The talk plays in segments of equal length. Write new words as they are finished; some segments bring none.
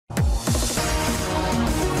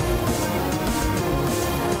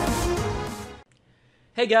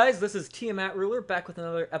Hey guys, this is TiamatRuler back with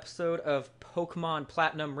another episode of Pokemon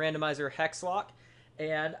Platinum Randomizer Hexlocke,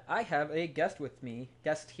 and I have a guest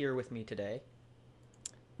here with me today.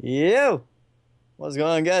 Yo, what's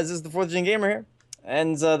going on, guys? This is the fourth gen gamer here,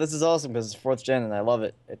 and this is awesome because it's fourth gen, and I love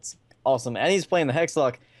it. It's awesome, and he's playing the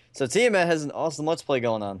Hexlock, so Tiamat has an awesome Let's Play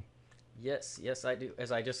going on. Yes, I do.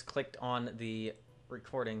 As I just clicked on the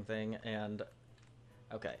recording thing, and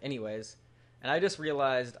okay. Anyways, and I just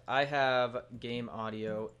realized I have game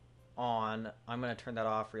audio on. I'm gonna turn that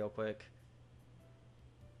off real quick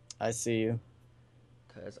I see you.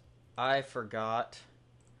 because I forgot.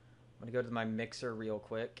 I'm gonna go to my mixer real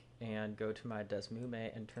quick and go to my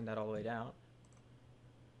Desmume and turn that all the way down.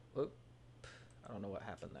 Oop. I don't know what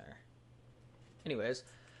happened there. Anyways,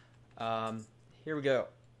 here we go.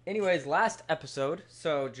 Anyways, last episode.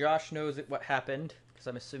 So Josh knows what happened because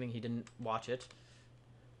I'm assuming he didn't watch it.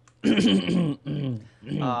 We I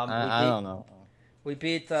beat don't know.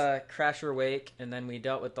 the Crasher Wake, and then we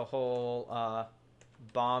dealt with the whole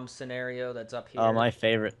bomb scenario that's up Oh, here, my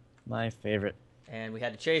favorite. and we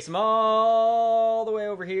had to chase him all the way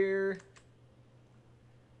over here,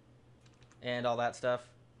 and all that stuff.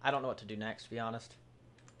 I don't know what to do next, to be honest.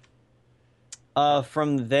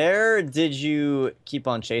 From there, did you keep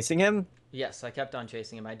on chasing him? Yes, I kept on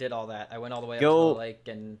chasing him. I did all that. I went all the way up to the Go, lake,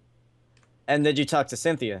 and and did you talk to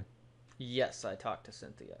Cynthia? yes, I talked to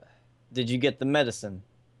Cynthia. Did you get the medicine?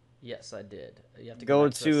 Yes, I did. You have to go Go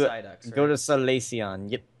back to the to Psyducks, go right? to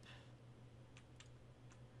Salacion. Yep.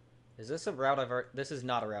 Is this a route I've already... This is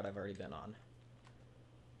not a route I've already been on.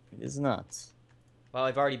 It is not. Well,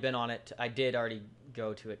 I've already been on it. I did already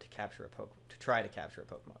go to it to capture a Pokemon. To try to capture a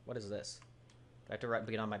Pokemon. What is this? Do I have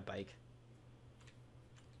to get on my bike?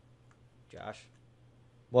 Josh?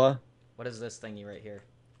 What? What is this thingy right here?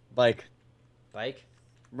 Bike. Bike?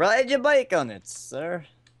 Ride your bike on it, sir.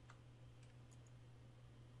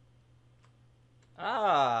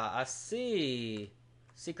 Ah, I see.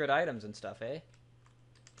 Secret items and stuff, eh?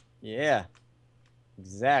 Yeah,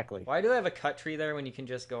 exactly. Why do I have a cut tree there when you can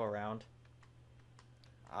just go around?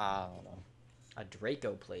 I don't know. A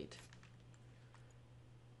Draco plate.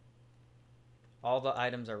 All the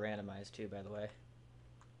items are randomized too, by the way.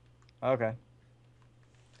 Okay.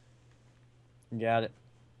 Got it.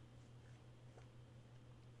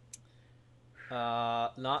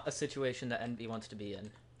 Not a situation that Envy wants to be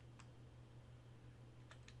in.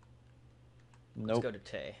 Let's Nope. go to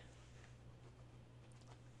Tay.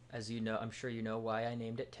 As you know, I'm sure you know why I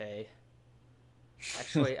named it Tay.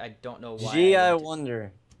 Actually, I don't know why Gee, I I went.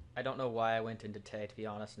 wonder. I don't know why I went into Tay, to be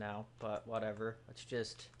honest now, but whatever. Let's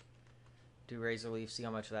just do Razor Leaf, see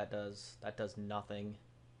how much that does. That does nothing.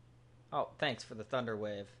 Oh, thanks for the Thunder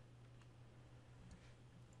Wave.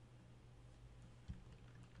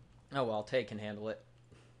 Oh well, Tay can handle it.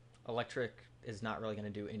 Electric is not really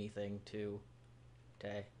going to do anything to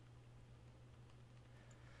Tay.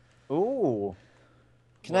 Ooh.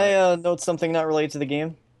 Can I What? note something not related to the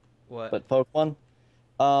game, What? but Pokemon?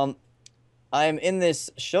 Um, I'm in this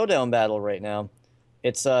showdown battle right now.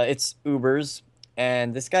 It's Ubers,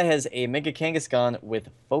 and this guy has a Mega Kangaskhan with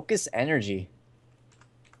Focus Energy.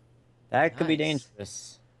 That could be Nice.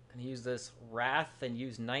 dangerous. Gonna use this Wrath and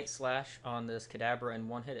use Night Slash on this Kadabra and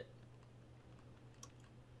one hit it.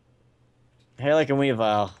 Hey, like a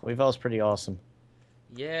Weavile. Weavile's pretty awesome.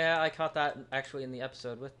 Yeah, I caught that actually in the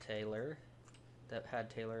episode with Taylor. That had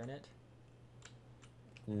Taylor in it.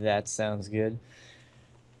 That sounds good.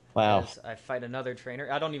 Wow. As I fight another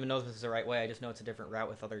trainer. I don't even know if this is the right way. I just know it's a different route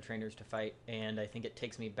with other trainers to fight, and I think it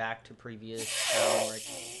takes me back to previous town where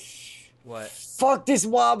what? Fuck this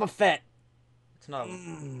Wobbuffet! It's not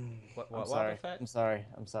I'm what sorry. Wobbuffet? I'm sorry.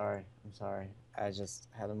 I'm sorry. I'm sorry. I just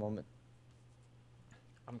had a moment.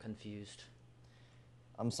 I'm confused.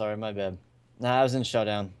 I'm sorry. My bad. Nah, I was in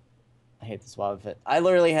showdown. I hate this Wobbuffet. I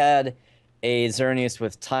literally had a Xerneas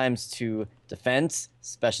with ×2 defense,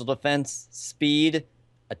 special defense, speed,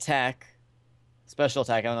 attack, special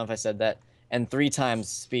attack. I don't know if I said that, and 3 times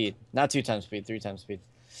speed. Not 2 times speed. 3 times speed.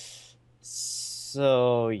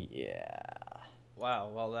 So yeah, Wow.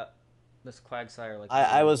 Well, this Quagsire I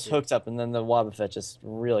literally was did. hooked up, and then the Wobbuffet just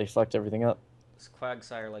really fucked everything up. This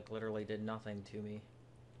Quagsire literally did nothing to me.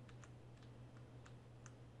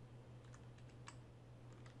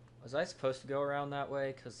 Was I supposed to go around that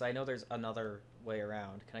way? Because I know there's another way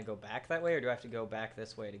around. Can I go back that way, or do I have to go back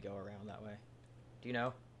this way to go around that way? Do you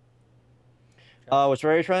know, Josh? Which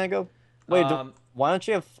way are you trying to go? Wait, Um, why don't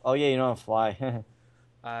you have? Oh yeah, you don't have fly.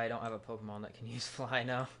 I don't have a Pokemon that can use Fly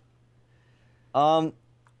now. Um,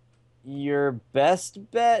 your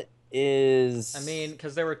best bet I mean, is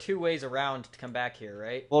because there were two ways around to come back here,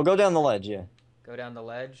 right? well, go down the ledge. Yeah. Go down the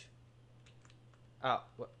ledge. Oh,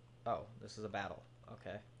 what? Oh, this is a battle.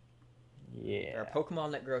 Okay. There are Yeah.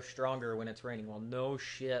 Pokemon that grow stronger when it's raining. Well, no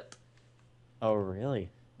shit. Oh, really?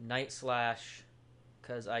 Night Slash,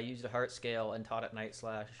 because I used a heart scale and taught it Night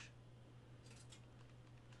Slash.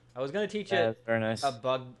 I was gonna teach it That's very a nice.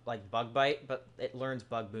 bug bite, but it learns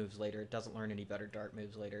bug moves later. It doesn't learn any better dart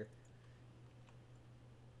moves later.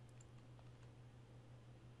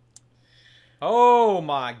 Oh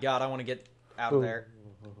my god, I want to get out of Ooh. there.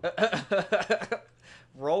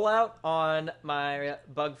 Roll out on my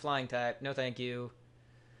bug flying type. No thank you.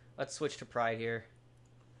 Let's switch to Pride here.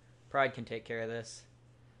 Pride can take care of this.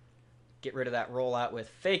 Get rid of that rollout with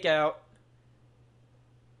Fake Out.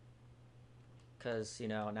 Because, you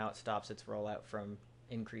know, now it stops its rollout from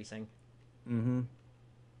increasing. Mm-hmm.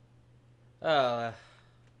 Oh,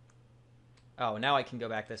 now I can go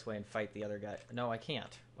back this way and fight the other guy. No, I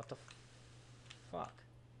can't. What the fuck?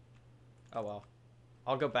 Oh, well.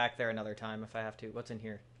 I'll go back there another time if I have to. What's in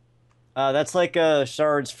here? That's like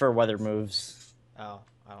shards for weather moves. Oh,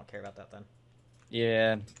 I don't care about that then.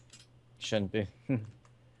 Yeah, shouldn't be.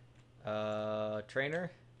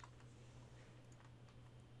 Trainer?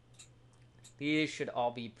 These should all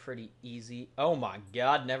be pretty easy. Oh my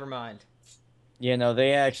god, never mind. Yeah, no,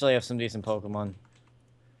 they actually have some decent Pokemon.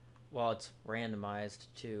 Well, it's randomized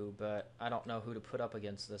too, but I don't know who to put up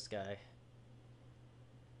against this guy.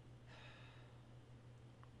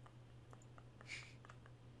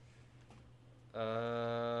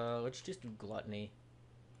 Let's just do Gluttony.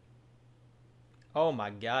 Oh my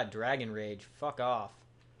god, Dragon Rage. Fuck off.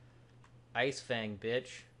 Ice Fang,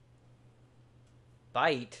 bitch.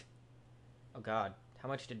 Bite? Oh god. How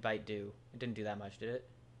much did Bite do? It didn't do that much, did it?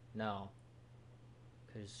 No.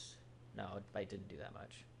 Because, no, Bite didn't do that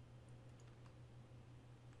much.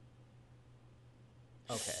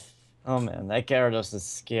 Okay. Oh man, that Gyarados is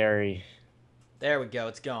scary. There we go,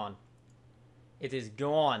 it's gone. It is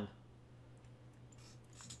gone.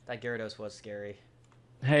 That Gyarados was scary.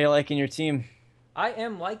 How you liking your team? I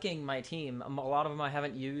am liking my team. A lot of them I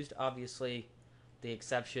haven't used, obviously, the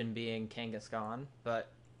exception being Kangaskhan, but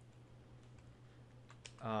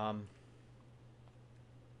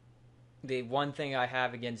the one thing I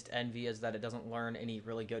have against Envy is that it doesn't learn any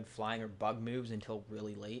really good flying or bug moves until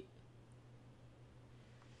really late.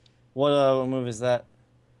 What move is that?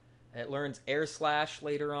 It learns Air Slash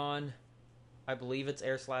later on. I believe it's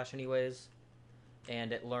Air Slash anyways.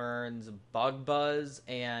 And it learns Bug Buzz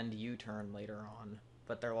and U-Turn later on.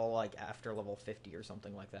 But they're all like after level 50 or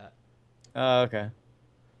something like that. Oh, okay.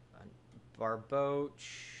 Barboach.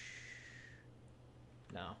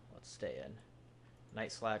 No, let's stay in.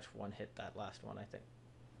 Night Slash one hit that last one, I think.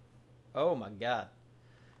 Oh my god.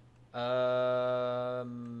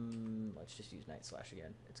 Let's just use Night Slash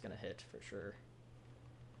again. It's gonna hit for sure.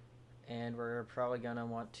 And we're probably gonna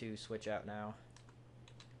want to switch out now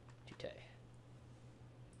to Tay.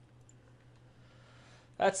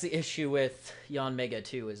 That's the issue with Yanmega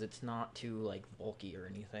 2, is it's not too like bulky or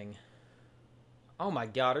anything. Oh my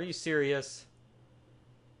god, are you serious?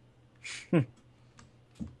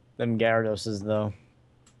 Them Gyaradoses, though.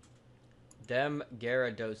 Dem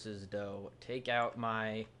Gyarados, though. Take out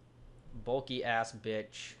my bulky ass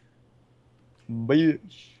bitch.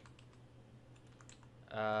 Bitch.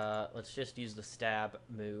 Let's just use the stab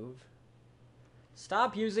move.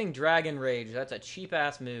 Stop using Dragon Rage. That's a cheap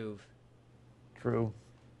ass move. True.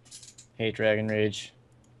 Hate Dragon Rage.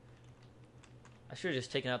 I should have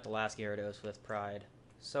just taken out the last Gyarados with Pride.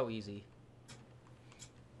 So easy.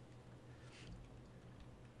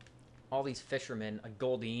 All these fishermen. A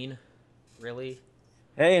Goldeen. Really?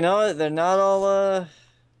 Hey, you know what? They're not all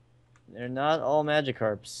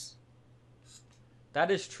Magikarps.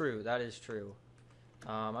 That is true. That is true.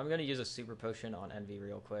 I'm going to use a Super Potion on Envy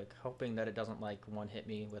real quick, hoping that it doesn't, like, one-hit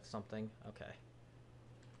me with something. Okay.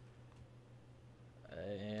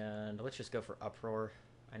 And let's just go for Uproar.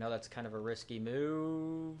 I know that's kind of a risky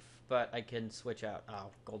move, but I can switch out. Oh,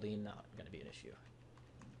 Goldeen, not going to be an issue.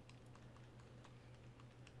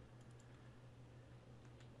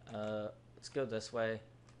 Let's go this way.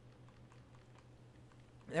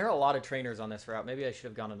 There are a lot of trainers on this route. Maybe I should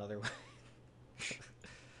have gone another way.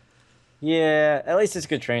 Yeah, at least it's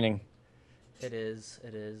good training. It is.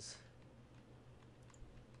 It is.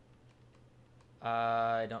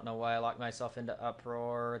 I don't know why I locked myself into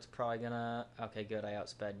Uproar. It's probably gonna... Okay, good. I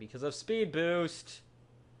outsped because of Speed Boost.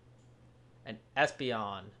 And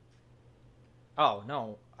Espeon. Oh,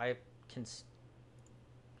 no. I can...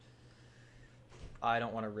 I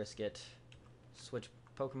don't want to risk it. Switch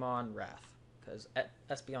Pokemon, Wrath. Because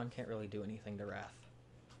Espeon can't really do anything to Wrath.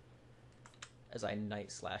 As I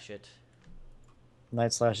Night Slash it.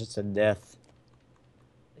 Night Slash it to death.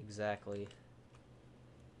 Exactly.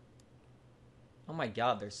 Oh my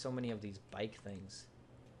god, there's so many of these bike things.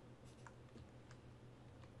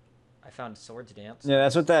 I found Swords Dance. Yeah,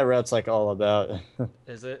 that's what that route's like all about.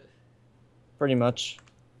 Is it? Pretty much.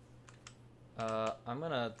 I'm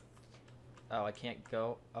gonna... Oh, I can't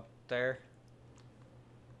go up there.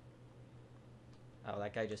 Oh,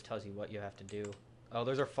 that guy just tells you what you have to do. Oh,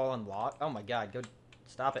 those are fallen log. Oh my god, go...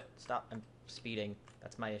 Stop it. Stop. I'm speeding.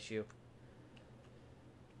 That's my issue.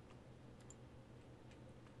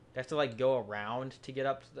 I have to, like, go around to get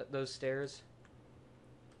up those stairs.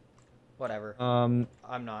 Whatever. I'm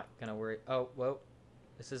not gonna worry. Oh, whoa.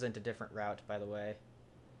 This isn't a different route, by the way.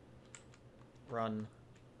 Run.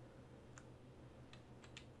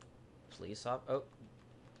 Please stop. Oh.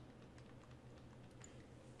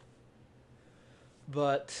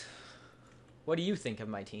 But what do you think of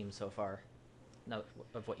my team so far? No,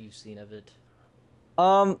 of what you've seen of it.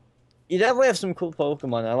 You definitely have some cool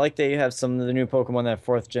Pokemon. I like that you have some of the new Pokemon that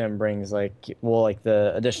 4th gen brings, like, well, like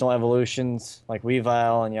the additional evolutions, like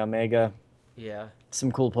Weavile and Yamega. Yeah.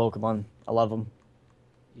 Some cool Pokemon. I love them.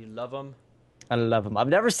 You love them? I love them. I've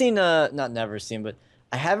never seen, not never seen, but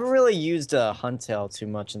I haven't really used Huntail too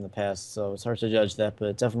much in the past, so it's hard to judge that, but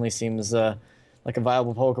it definitely seems like a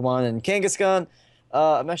viable Pokemon. And Kangaskhan,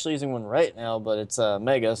 I'm actually using one right now, but it's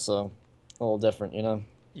Mega, so a little different, you know?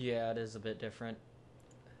 Yeah, it is a bit different.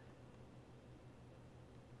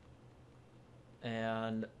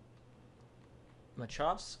 And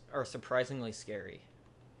Machops are surprisingly scary.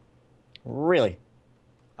 Really?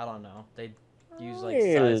 I don't know. They use like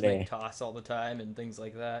Really? seismic toss all the time and things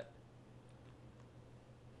like that.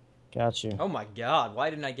 Got you. Oh my god, why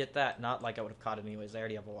didn't I get that? Not like I would have caught it anyways. I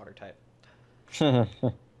already have a water type.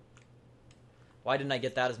 Why didn't I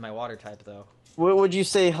get that as my water type though? What would you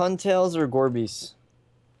say, Huntails or Gorbies?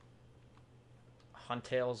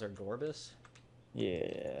 Huntails or Gorbis?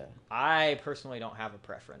 Yeah. I personally don't have a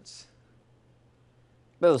preference.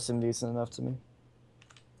 Both seem decent enough to me.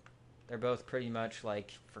 They're both pretty much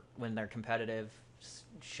like, for when they're competitive,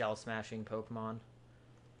 shell smashing Pokemon.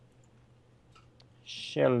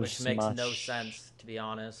 Which makes no sense, to be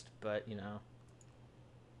honest, but you know.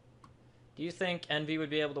 Do you think Envy would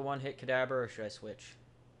be able to one-hit Kadabra, or should I switch?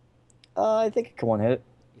 I think it can one hit it.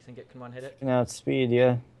 You think it can one-hit it? Can outspeed,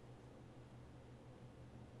 yeah.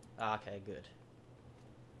 Okay, good.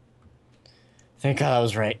 Thank God I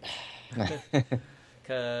was right.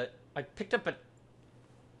 I picked up a...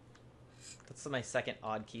 That's my second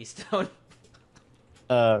odd keystone.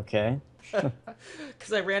 Okay.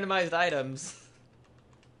 Because I randomized items.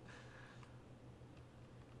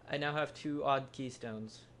 I now have 2 odd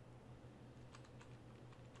keystones.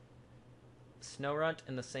 Snowrunt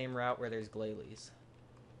in the same route where there's Glalie.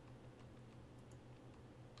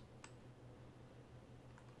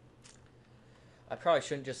 I probably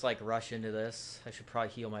shouldn't just like rush into this. I should probably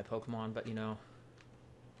heal my Pokemon, but you know,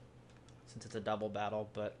 since it's a double battle,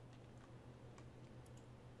 but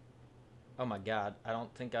oh my god, I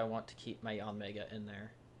don't think I want to keep my Yanmega in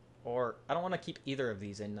there. Or I don't want to keep either of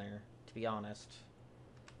these in there, to be honest.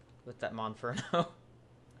 With that Monferno.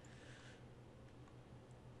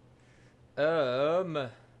 I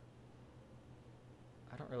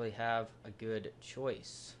don't really have a good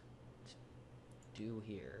choice to do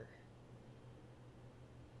here.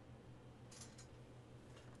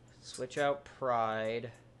 Switch out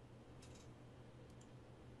Pride.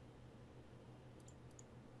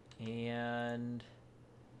 And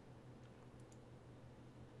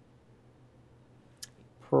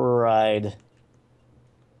Pride.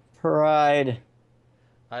 Pride.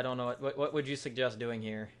 I don't know what would you suggest doing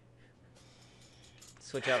here?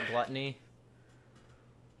 Switch out Gluttony?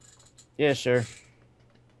 Yeah, sure.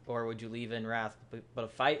 Or would you leave in Wrath?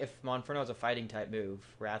 But if Monferno is a fighting type move,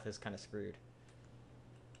 Wrath is kind of screwed.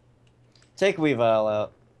 Take Weavile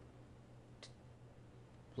out.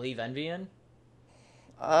 Leave Envy in?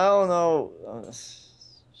 I don't know.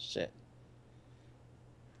 Shit.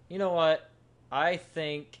 You know what? I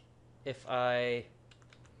think if I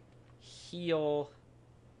heal,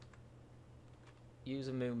 use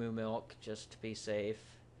a Moo Moo Milk just to be safe,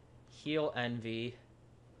 heal Envy,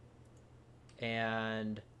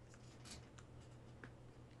 and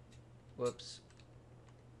whoops,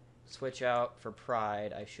 switch out for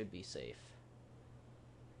Pride, I should be safe.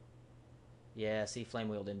 Yeah, see, Flame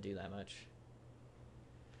Wheel didn't do that much.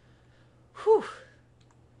 Whew!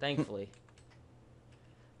 Thankfully.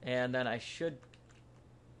 And then I should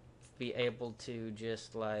be able to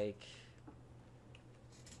just, like,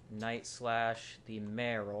 Night Slash the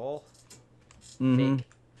Meryl.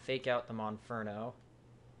 Fake out the Monferno.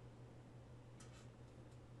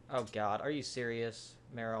 Oh god, are you serious?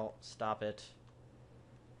 Meryl, stop it.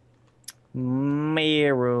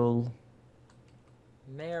 Meryl.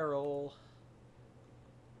 Meryl.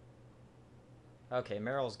 Okay,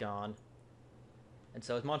 Meryl's gone. And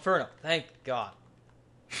so is Monferno. Thank God.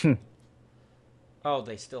 Oh,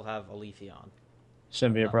 they still have a Leafeon.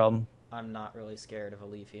 Shouldn't be a problem. I'm not really scared of a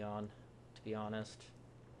Leafeon, to be honest.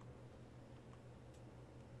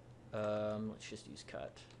 Let's just use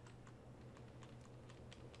Cut.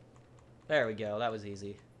 There we go. That was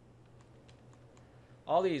easy.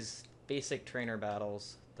 All these basic trainer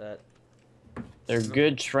battles that... They're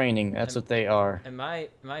good training. That's what they are. Am I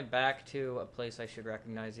back to a place I should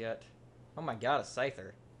recognize yet? Oh my God, a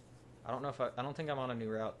Scyther. I don't know if I don't think I'm on a new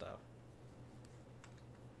route though.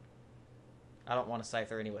 I don't want a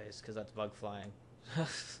Scyther anyways because that's bug flying.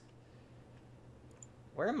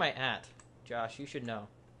 Where am I at, Josh? You should know.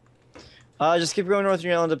 Just keep going north.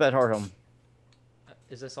 You're gonna end up at Hearthome.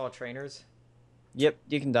 Is this all trainers? Yep,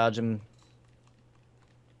 you can dodge them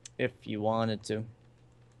if you wanted to.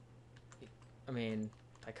 I mean,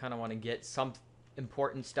 I kind of want to get some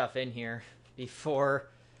important stuff in here before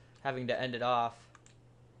having to end it off.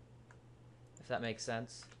 If that makes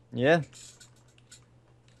sense. Yeah.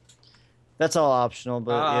 That's all optional,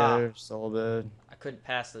 but yeah, there's a little bit. I couldn't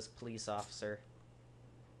pass this police officer.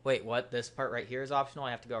 Wait, what? This part right here is optional?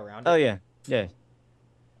 I have to go around it? Oh, yeah. Yeah.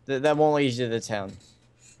 That won't lead you to the town.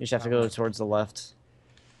 You just have to go towards the left.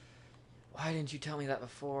 Why didn't you tell me that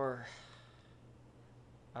before?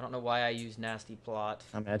 I don't know why I use Nasty Plot.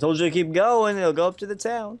 I mean, I told you to keep going. It'll go up to the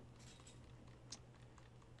town.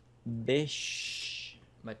 Bish.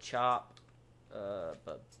 Machop. I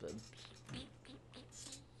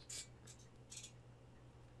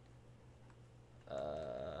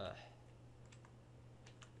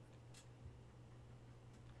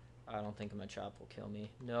don't think a Machop will kill me.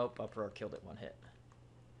 Nope, Uproar killed it one hit.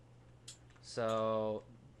 So,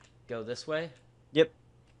 go this way? Yep.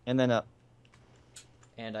 And then up.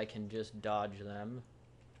 And I can just dodge them.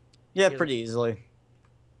 Yeah, pretty easily.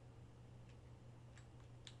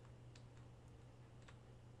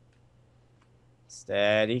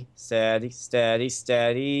 Steady, steady, steady,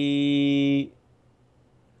 steady.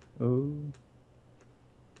 Ooh.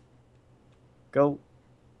 Go.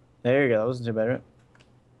 There you go. That wasn't too bad, right?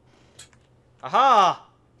 Aha!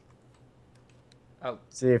 Oh.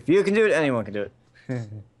 See, if you can do it, anyone can do it.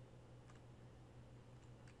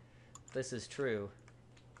 This is true.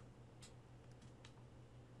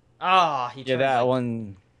 Ah, he yeah, that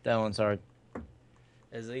one. That one's hard.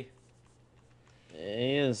 Is he?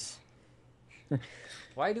 He is.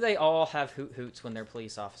 Why do they all have hoot hoots when they're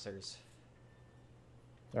police officers?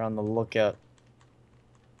 They're on the lookout.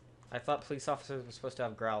 I thought police officers were supposed to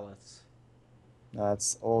have growliths.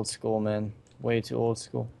 That's old school, man. Way too old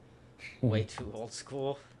school. Way too old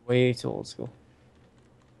school. Way too old school.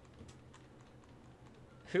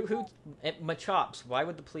 Who Machops? Why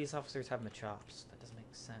would the police officers have Machops? That doesn't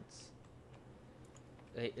make sense.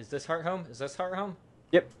 Hey, is this Heart Home? Is this Heart Home?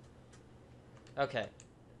 Yep. Okay.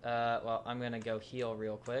 Well, I'm gonna go heal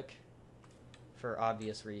real quick. For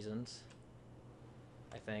obvious reasons.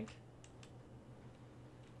 I think.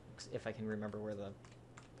 If I can remember where the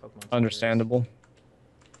Pokemon Center Understandable. is.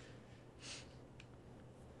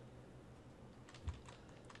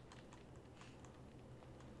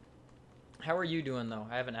 How are you doing, though?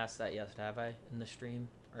 I haven't asked that yet, have I? In the stream?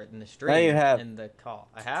 Or in the stream? No, you have. In the call.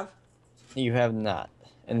 I have? You have not.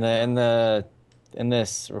 In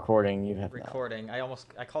this recording, you have recording. Not.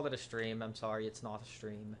 I called it a stream. I'm sorry, it's not a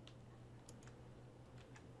stream.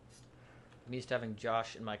 I'm used to having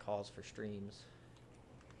Josh in my calls for streams.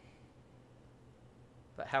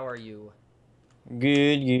 But how are you?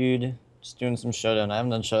 Good, good. Just doing some showdown. I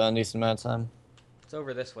haven't done showdown a decent amount of time. It's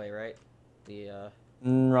over this way, right? The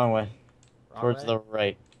wrong way. wrong Towards way? the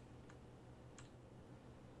right.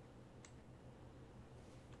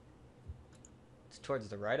 It's towards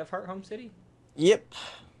the right of Heart Home City? Yep.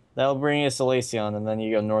 That'll bring you to Salacion, and then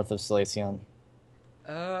you go north of Salacion.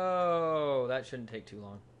 Oh, that shouldn't take too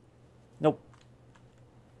long. Nope.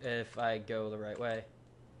 If I go the right way.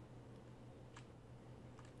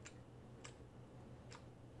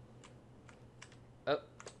 Oh,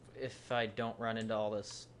 if I don't run into all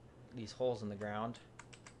these holes in the ground.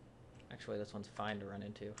 Actually, this one's fine to run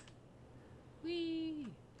into. Whee!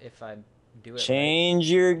 If I do it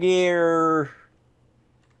Change your gear.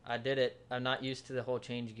 I did it. I'm not used to the whole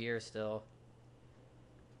change gear still.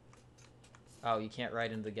 Oh, you can't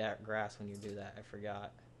ride into the grass when you do that. I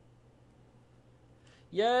forgot.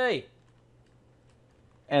 Yay!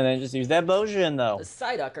 And then just use that potion, though. The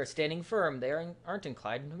Psyduck are standing firm. They aren't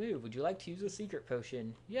inclined to move. Would you like to use a secret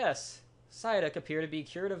potion? Yes. Psyduck appear to be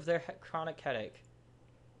cured of their chronic headache.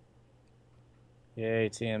 Yay,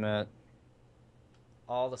 Tiamat.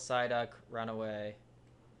 All the Psyduck run away.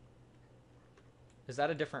 Is that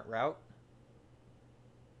a different route?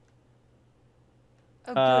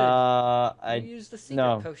 Oh, good. You I used the secret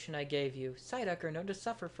no. potion I gave you. Psyduck are known to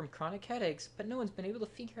suffer from chronic headaches, but no one's been able to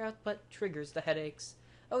figure out what triggers the headaches.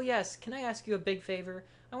 Oh yes, can I ask you a big favor?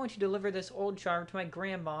 I want you to deliver this old charm to my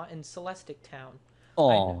grandma in Celestic Town.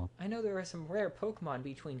 Oh, I know there are some rare Pokemon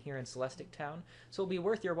between here and Celestic Town, so it'll be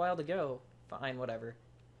worth your while to go. Fine, whatever.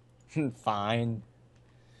 fine.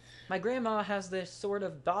 My grandma has this sort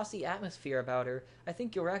of bossy atmosphere about her. I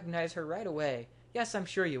think you'll recognize her right away. Yes, I'm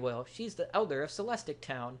sure you will. She's the elder of Celestic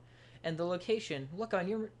Town. And the location, look on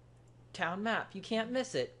your town map. You can't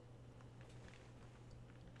miss it.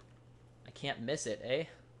 I can't miss it, eh?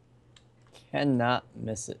 Cannot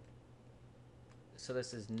miss it. So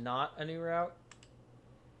this is not a new route?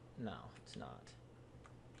 No, it's not.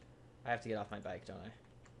 I have to get off my bike, don't I?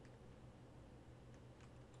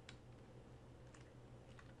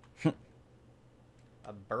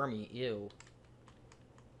 A Burmy, ew.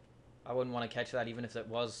 I wouldn't want to catch that even if it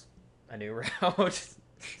was a new route.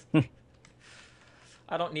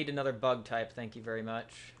 I don't need another bug type, thank you very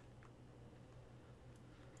much.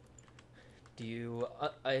 Do you...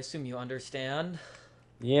 I assume you understand?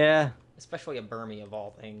 Yeah. Especially a Burmy of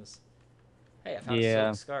all things. Hey, I found a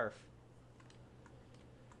Yeah. silk scarf.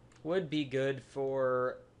 Would be good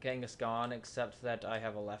for Kangaskhan, except that I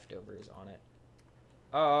have a leftovers on it.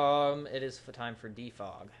 It is time for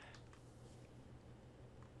defog.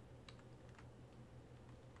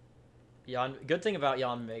 Good thing about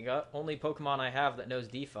Yanmega, only Pokemon I have that knows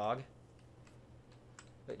defog.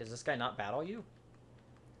 Wait, does this guy not battle you?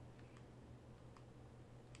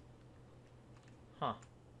 Huh.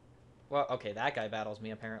 Well, okay, that guy battles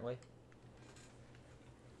me, apparently.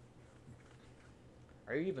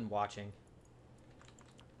 Are you even watching?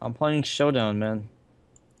 I'm playing Showdown, man.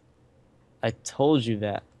 I told you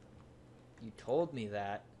that. You told me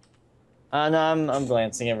that. No, I'm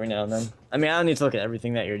glancing every now and then. I mean, I don't need to look at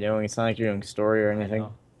everything that you're doing. It's not like you're doing story or I anything.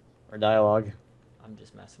 know. Or dialogue. I'm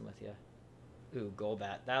just messing with you. Ooh,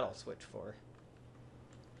 Golbat. That'll switch for.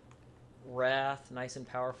 Wrath, nice and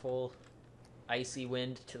powerful. Icy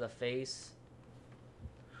Wind to the face.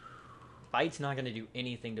 Bite's not going to do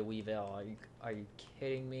anything to Weavile. Are you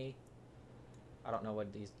kidding me? I don't know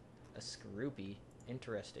what these... A Scroopy.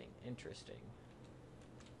 Interesting. Interesting.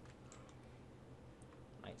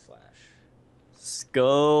 Night Slash.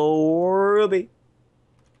 Scorby.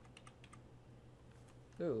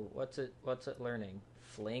 Ooh, what's it learning?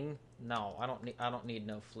 Fling? No, I don't need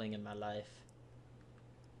no fling in my life.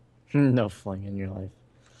 No fling in your life.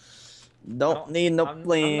 Don't need no I'm not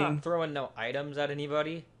fling. throwing no items at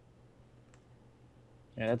anybody.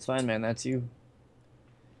 Yeah, that's fine, man. That's you.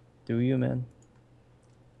 Do you, man?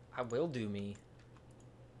 I will do me.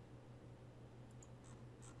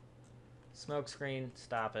 Smokescreen,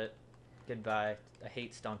 stop it. Goodbye. I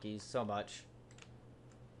hate stunkies so much.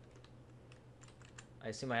 I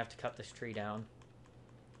assume I have to cut this tree down.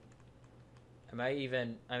 I'm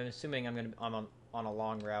assuming I'm on a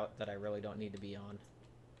long route that I really don't need to be on.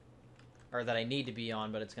 Or that I need to be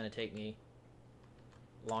on, but it's gonna take me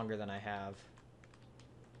longer than I have.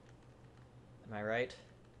 Am I right?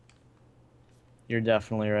 You're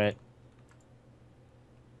definitely right.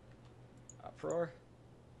 Uproar?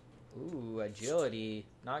 Ooh, agility.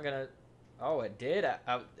 Not gonna... Oh, it did.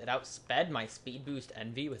 It outsped my speed boost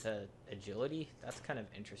Envy with a agility. That's kind of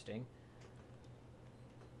interesting.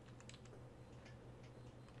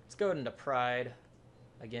 Let's go into Pride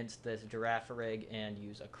against this Girafarig and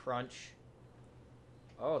use a Crunch.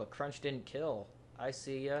 Oh, the Crunch didn't kill. I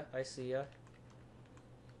see ya. I see ya.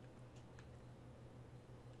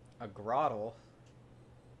 A Grottle.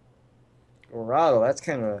 Corrado, that's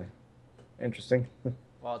kind of interesting.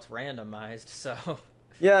 Well, it's randomized, so...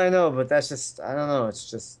 Yeah, I know, but that's just, I don't know,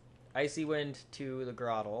 it's just... Icy Wind to the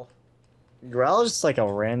Grottle. Growl is just like a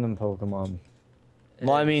random Pokemon. It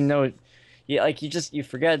Well, I is. mean, no, yeah, like you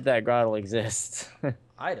forget that Growl exists.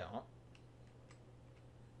 I don't.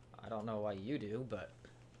 I don't know why you do, but...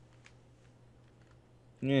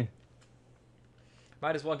 Yeah.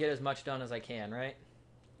 Might as well get as much done as I can, right?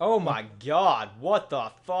 Oh my god, what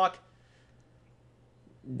the fuck?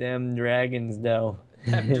 Them dragons, though.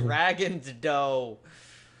 Them dragon's dough.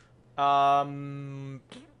 I don't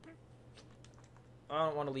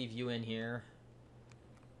want to leave you in here.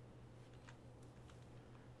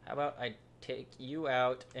 How about I take you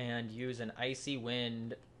out and use an Icy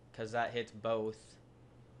Wind, because that hits both.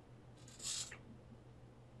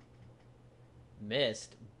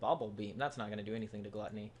 Missed. Bubble Beam. That's not going to do anything to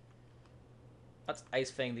Gluttony. Let's Ice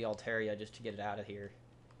Fang the Altaria just to get it out of here.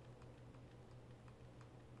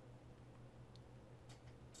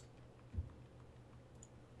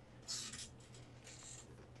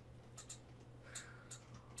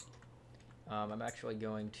 I'm actually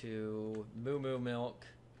going to Moo Moo Milk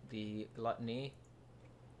the Gluttony.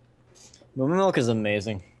 Moo Milk is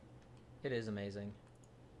amazing. It is amazing.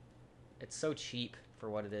 It's so cheap for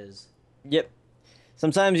what it is. Yep.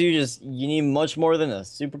 Sometimes you need much more than a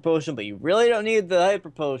super potion, but you really don't need the hyper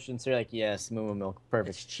potion. So you're like, yes, Moo Milk, perfect.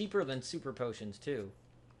 It's cheaper than super potions too.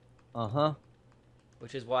 Uh-huh.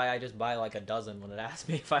 Which is why I just buy like a dozen when it asks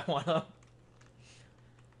me if I want them.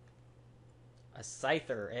 A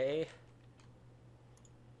Scyther, eh?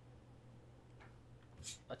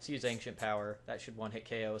 Let's use Ancient Power. That should one-hit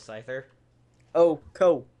KO Scyther. Oh,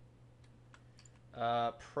 cool.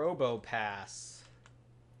 Probo Pass.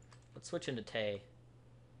 Let's switch into Tay.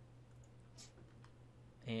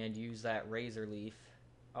 And use that Razor Leaf.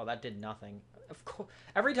 Oh, that did nothing. Of course,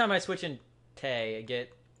 every time I switch in Tay,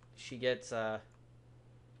 she gets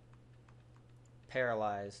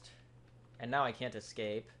paralyzed, and now I can't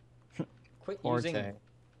escape. Quit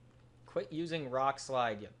using Rock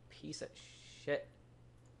Slide, you piece of shit.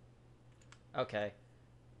 Okay.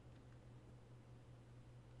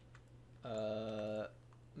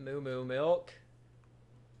 Moo Moo Milk.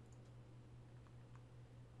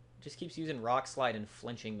 Just keeps using Rock Slide and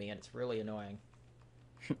flinching me, and it's really annoying.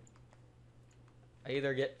 I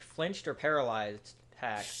either get flinched or paralyzed.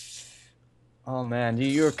 Hack. Oh man,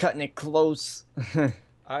 you were cutting it close.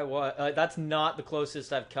 I was. That's not the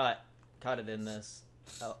closest I've cut it in this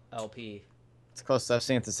LP. It's close I've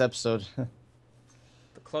seen it this episode.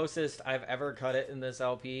 The closest I've ever cut it in this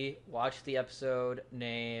LP. Watch the episode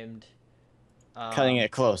named. Cutting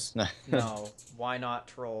it close. No, why not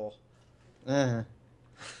troll? I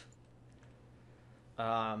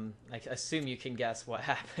assume you can guess what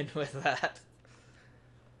happened with that.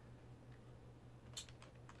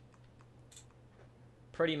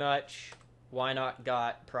 Pretty much, why not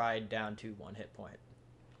got Pride down to 1 hit point.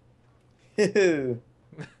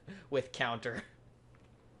 With counter.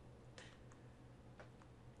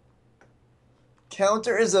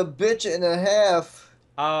 Counter is a bitch and a half.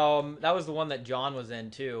 That was the one that John was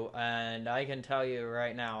in too, and I can tell you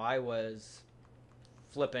right now, I was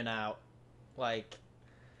flipping out. Like,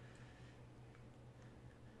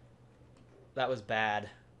 that was bad.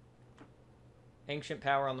 Ancient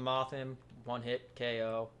Power on the Mothim, 1 hit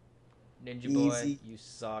KO. Ninja Boy, you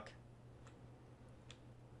suck.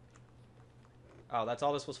 Oh, that's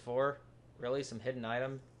all this was for? Really? Some hidden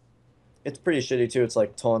item? It's pretty shitty too. It's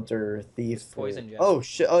like Taunter, Thief. Poison Gem. Oh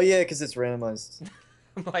shit! Oh yeah, because it's randomized.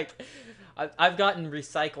 Like, I've gotten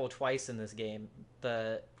Recycle twice in this game,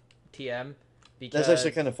 the TM. Because, that's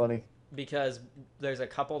actually kind of funny. Because there's a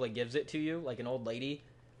couple that gives it to you, like an old lady.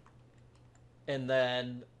 And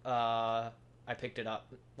then I picked it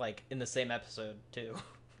up, like, in the same episode, too.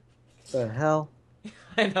 The hell?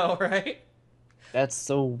 I know, right? That's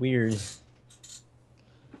so weird.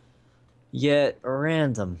 Yet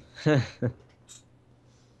random.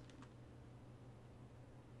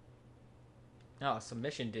 Oh,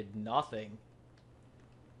 submission did nothing.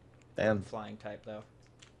 Damn. Flying type, though.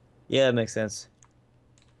 Yeah, it makes sense.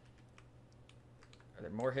 Are there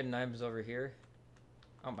more hidden items over here?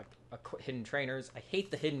 Oh my, hidden trainers. I hate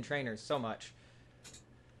the hidden trainers so much.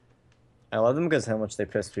 I love them because how much they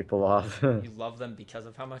piss people off. You love them because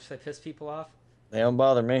of how much they piss people off? They don't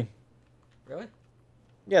bother me. Really?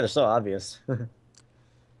 Yeah, they're so obvious.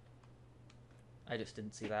 I just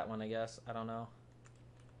didn't see that one, I guess. I don't know.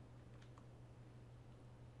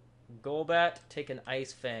 Golbat, take an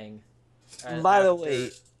Ice Fang. By the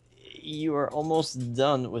way, you are almost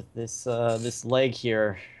done with this this leg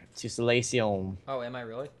here to Salacion. Oh, am I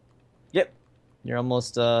really? Yep. You're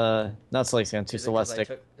almost not Salacion, to Celestic.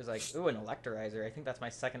 It's like, ooh, an Electrizer. I think that's my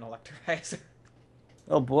second Electrizer.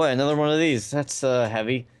 Oh boy, another one of these. That's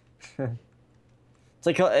heavy.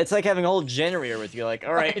 It's like having a whole generator with you. Like,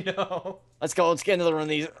 all right, I know. let's go. Let's get another one of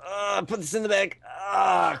these. Put this in the bag.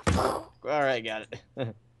 All right, got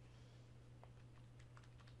it.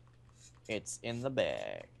 It's in the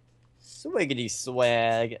bag. Swiggity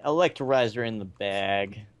swag. Electrizer in the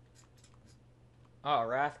bag. Oh,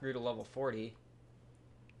 Wrath grew to level 40.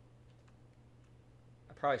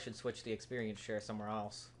 I probably should switch the experience share somewhere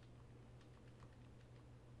else.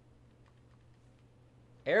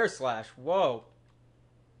 Air Slash, whoa.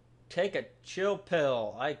 Take a chill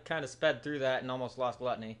pill. I kind of sped through that and almost lost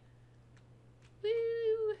Gluttony.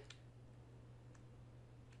 Woo.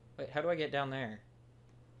 Wait, how do I get down there?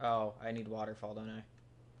 Oh, I need Waterfall, don't I?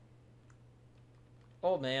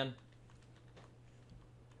 Old man.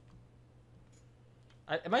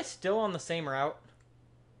 Am I still on the same route?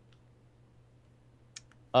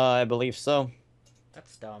 I believe so.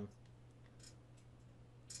 That's dumb.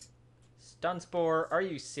 Stun Spore, are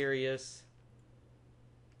you serious?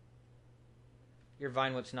 Your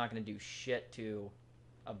Vine Whip's not going to do shit to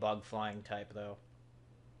a bug flying type, though.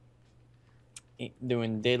 Ain't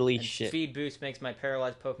doing diddly And shit. Speed Boost makes my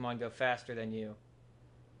paralyzed Pokemon go faster than you.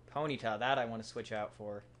 Ponyta, that I want to switch out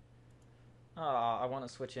for. Oh, I want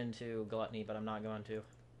to switch into Gluttony, but I'm not going to.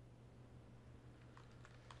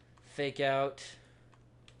 Fake Out.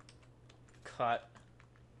 Cut.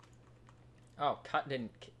 Oh, Cut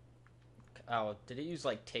didn't... Oh, did it use,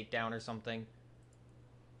 like, Takedown or something?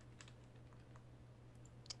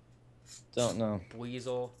 Don't know.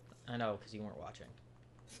 Weasel. I know, because you weren't watching.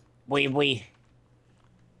 Wee.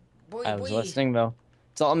 I was listening, though.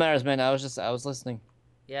 It's all that matters, man. I was listening.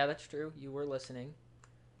 Yeah, that's true. You were listening.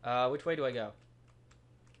 Which way do I go?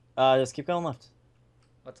 Just keep going left.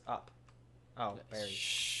 What's up? Oh, berries.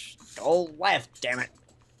 Shh. Go left, damn it.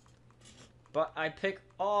 But I pick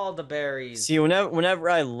all the berries. See, whenever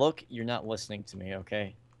I look, you're not listening to me,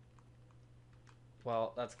 okay?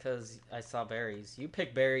 Well, that's because I saw berries. You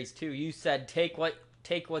pick berries too. You said take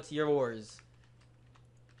what's yours.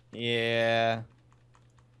 Yeah.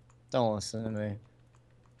 Don't listen to me.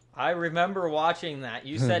 I remember watching that.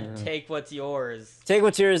 You said take what's yours. Take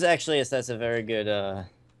what's yours. Actually, that's a very good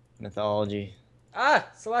mythology. Ah,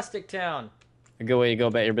 Celestic Town. A good way to go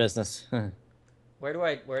about your business. Where do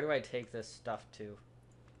I take this stuff to?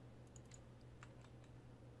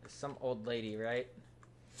 There's some old lady, right?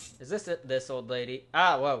 Is this it, this old lady?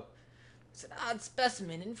 Ah, whoa. It's an odd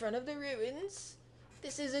specimen in front of the ruins.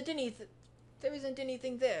 This isn't anything. There isn't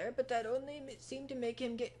anything there, but that only seemed to make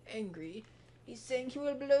him get angry. He's saying he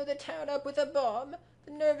will blow the town up with a bomb.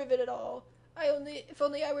 The nerve of it all. If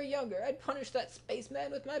only I were younger, I'd punish that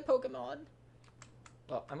spaceman with my Pokemon.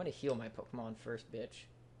 Well, I'm gonna heal my Pokemon first, bitch.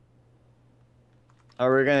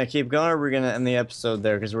 Are we gonna keep going, or are we gonna end the episode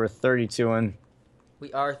there? Because we're 32 in.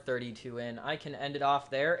 We are 32 in. I can end it off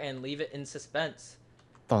there and leave it in suspense.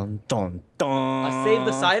 Dun dun dun. I saved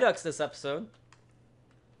the Psyducks this episode.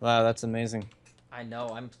 Wow, that's amazing. I know,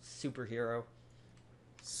 I'm superhero.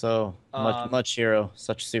 So much hero,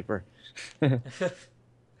 such super.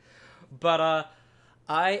 But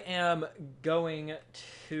I am going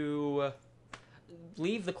to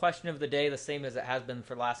leave the question of the day the same as it has been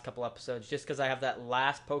for the last couple episodes, just because I have that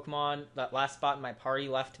last Pokemon, that last spot in my party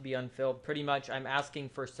left to be unfilled. Pretty much, I'm asking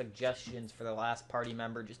for suggestions for the last party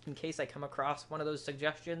member, just in case I come across one of those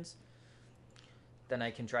suggestions, then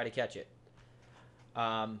I can try to catch it.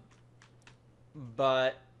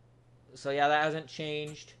 But, so yeah, that hasn't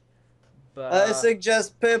changed. But I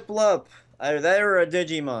suggest Piplup. Either that or a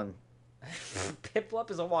Digimon. Piplup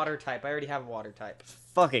is a water type. I already have a water type.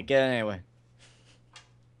 Fuck it, get it anyway.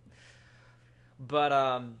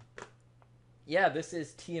 But, yeah, this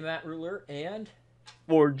is TiamatRuler and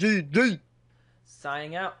 4GD.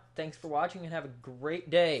 signing out. Thanks for watching and have a great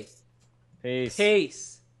day. Peace.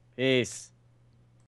 Peace. Peace.